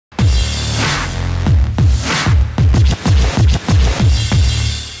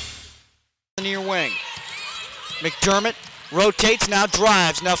McDermott rotates, now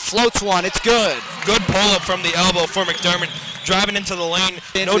drives, now floats one, it's good. Good pull-up from the elbow for McDermott, driving into the lane.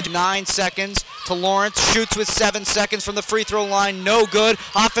 With 9 seconds to Lawrence, shoots with 7 seconds from the free throw line, no good.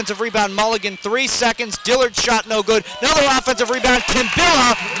 Offensive rebound, Mulligan, 3 seconds. Dillard shot, no good. Another offensive rebound,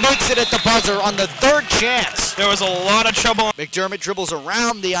 Timbilla makes it at the buzzer on the 3rd chance. There was a lot of trouble. McDermott dribbles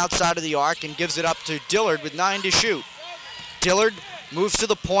around the outside of the arc and gives it up to Dillard with 9 to shoot. Dillard moves to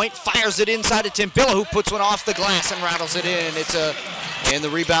the point, fires it inside to Timbilla, who puts one off the glass and rattles it in. And the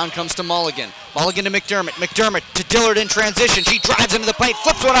rebound comes to Mulligan. Mulligan to McDermott. McDermott to Dillard in transition. She drives into the paint,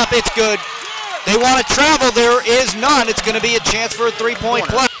 flips one up, it's good. They want to travel, there is none. It's going to be a chance for a 3-point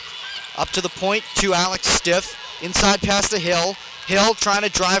play. Up to the point to Alex Stiff, inside pass to Hill. Hill trying to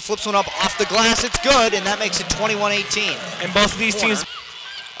drive, flips one up off the glass, it's good, and that makes it 21-18. And both of these teams.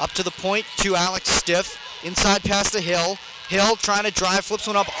 Up to the point to Alex Stiff, inside pass to Hill. Hill trying to drive, flips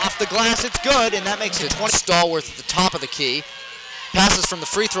one up off the glass, it's good, and that makes it 20. Stallworth at the top of the key. Passes from the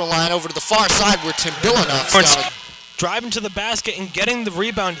free throw line over to the far side where Timbilla knocks. Driving to the basket and getting the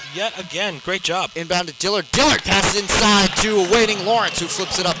rebound yet again. Great job. Inbound to Dillard. Dillard passes inside to a waiting Lawrence, who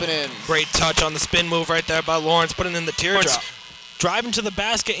flips it up and in. Great touch on the spin move right there by Lawrence, putting in the teardrop. Driving to the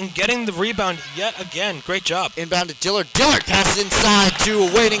basket and getting the rebound yet again. Great job. Inbound to Dillard. Dillard passes inside to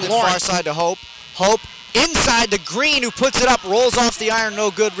a waiting Lawrence. Far side to Hope. Hope inside to Green, who puts it up, rolls off the iron,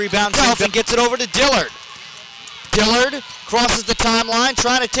 no good, rebound, and gets it over to Dillard. Dillard crosses the timeline,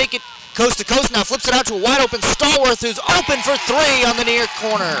 trying to take it coast to coast, now flips it out to a wide open Stallworth, who's open for 3 on the near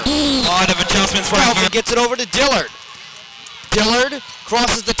corner. A lot of adjustments for him. Gets it over to Dillard. Dillard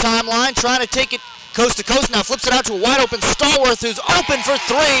crosses the timeline, trying to take it coast to coast, now flips it out to a wide open Stallworth, who's open for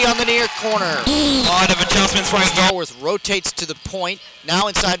 3 on the near corner. A lot of adjustments for him. Stallworth rotates to the point, now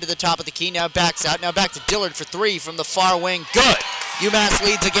inside to the top of the key, now backs out, now back to Dillard for 3 from the far wing, good. UMass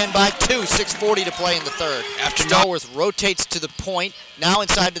leads again by 2, 6:40 to play in the 3rd. After Stallworth rotates to the point, now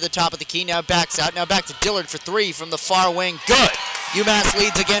inside to the top of the key, now backs out, now back to Dillard for 3 from the far wing, good. UMass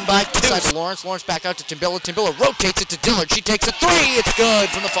leads again by 2. Side to Lawrence, Lawrence back out to Timbilla, Timbilla rotates it to Dillard, she takes a 3, it's good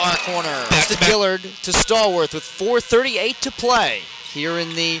from the far corner. Back to Dillard to Stallworth with 4:38 to play here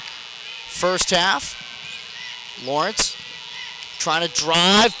in the first half. Lawrence trying to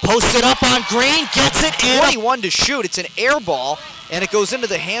drive, posts it up on Green, gets it in. 21 to shoot, it's an air ball, and it goes into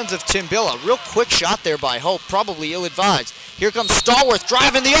the hands of Timbilla. Real quick shot there by Hope, probably ill-advised. Here comes Stallworth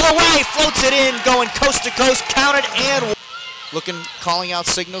driving the other way, floats it in, going coast to coast, counted and looking, calling out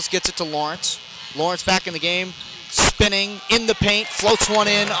signals, gets it to Lawrence. Lawrence back in the game, spinning in the paint, floats one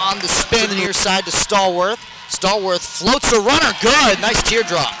in on the spin near side to Stallworth. Stallworth floats a runner, good, nice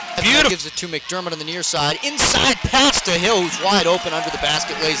teardrop. Beautiful. Gives it to McDermott on the near side, inside pass to Hill, who's wide open under the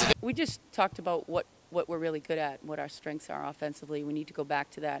basket, lays it in. We just talked about what we're really good at, what our strengths are offensively. We need to go back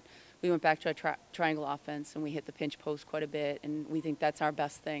to that. We went back to our triangle offense, and we hit the pinch post quite a bit, and we think that's our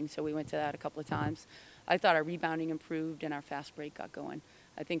best thing, so we went to that a couple of times. I thought our rebounding improved and our fast break got going.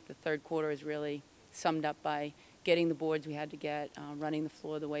 I think the 3rd quarter is really summed up by getting the boards we had to get, running the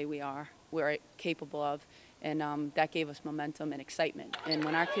floor the way we're capable of, and that gave us momentum and excitement. And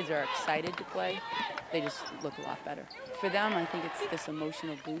when our kids are excited to play, they just look a lot better. For them, I think it's this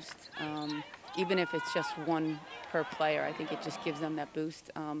emotional boost. Even if it's just 1 per player, I think it just gives them that boost.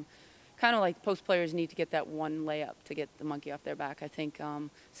 Kind of like post players need to get that 1 layup to get the monkey off their back. I think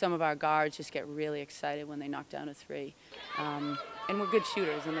some of our guards just get really excited when they knock down a 3. And we're good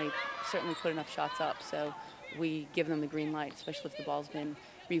shooters, and they certainly put enough shots up. So we give them the green light, especially if the ball's been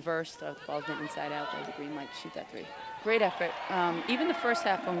reversed or if the ball's been inside out, they have the green light to shoot that 3. Great effort. Even the first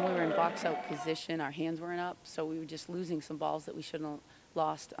half when we were in box out position, our hands weren't up, so we were just losing some balls that we shouldn't have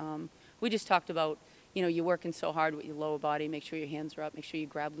lost. We just talked about, you know, you're working so hard with your lower body, make sure your hands are up, make sure you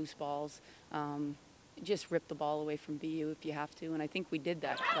grab loose balls. Just rip the ball away from BU if you have to, and I think we did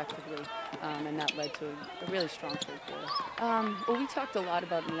that collectively, and that led to a really strong 3rd quarter. Well, we talked a lot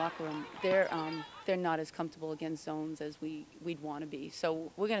about in the locker room. They're not as comfortable against zones as we'd want to be,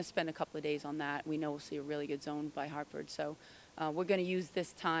 so we're going to spend a couple of days on that. We know we'll see a really good zone by Hartford, so we're going to use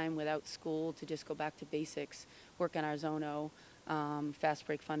this time without school to just go back to basics, work on our zone-o, fast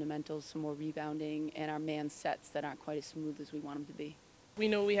break fundamentals, some more rebounding, and our man sets that aren't quite as smooth as we want them to be. We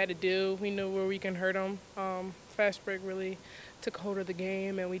knew what we had to do. We knew where we can hurt them. Fast break really took hold of the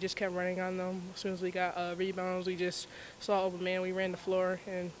game, and we just kept running on them. As soon as we got rebounds, we just saw open man. We ran the floor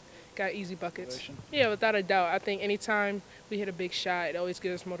and got easy buckets. Yeah, without a doubt. I think anytime we hit a big shot, it always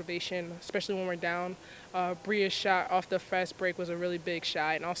gives us motivation, especially when we're down. Bria's shot off the fast break was a really big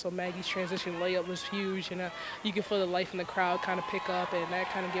shot, and also Maggie's transition layup was huge, and you can feel the life in the crowd kind of pick up, and that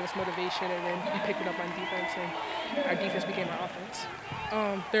kind of gave us motivation, and then we picked it up on defense, and our defense became our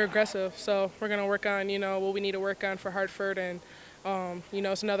offense. They're aggressive, so we're going to work on, what we need to work on for Hartford, and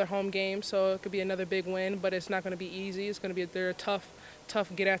it's another home game, so it could be another big win, but it's not going to be easy. It's going to be they're a tough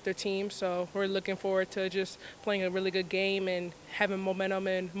get-after team, so we're looking forward to just playing a really good game and having momentum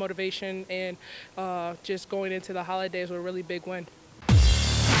and motivation and just going into the holidays with a really big win.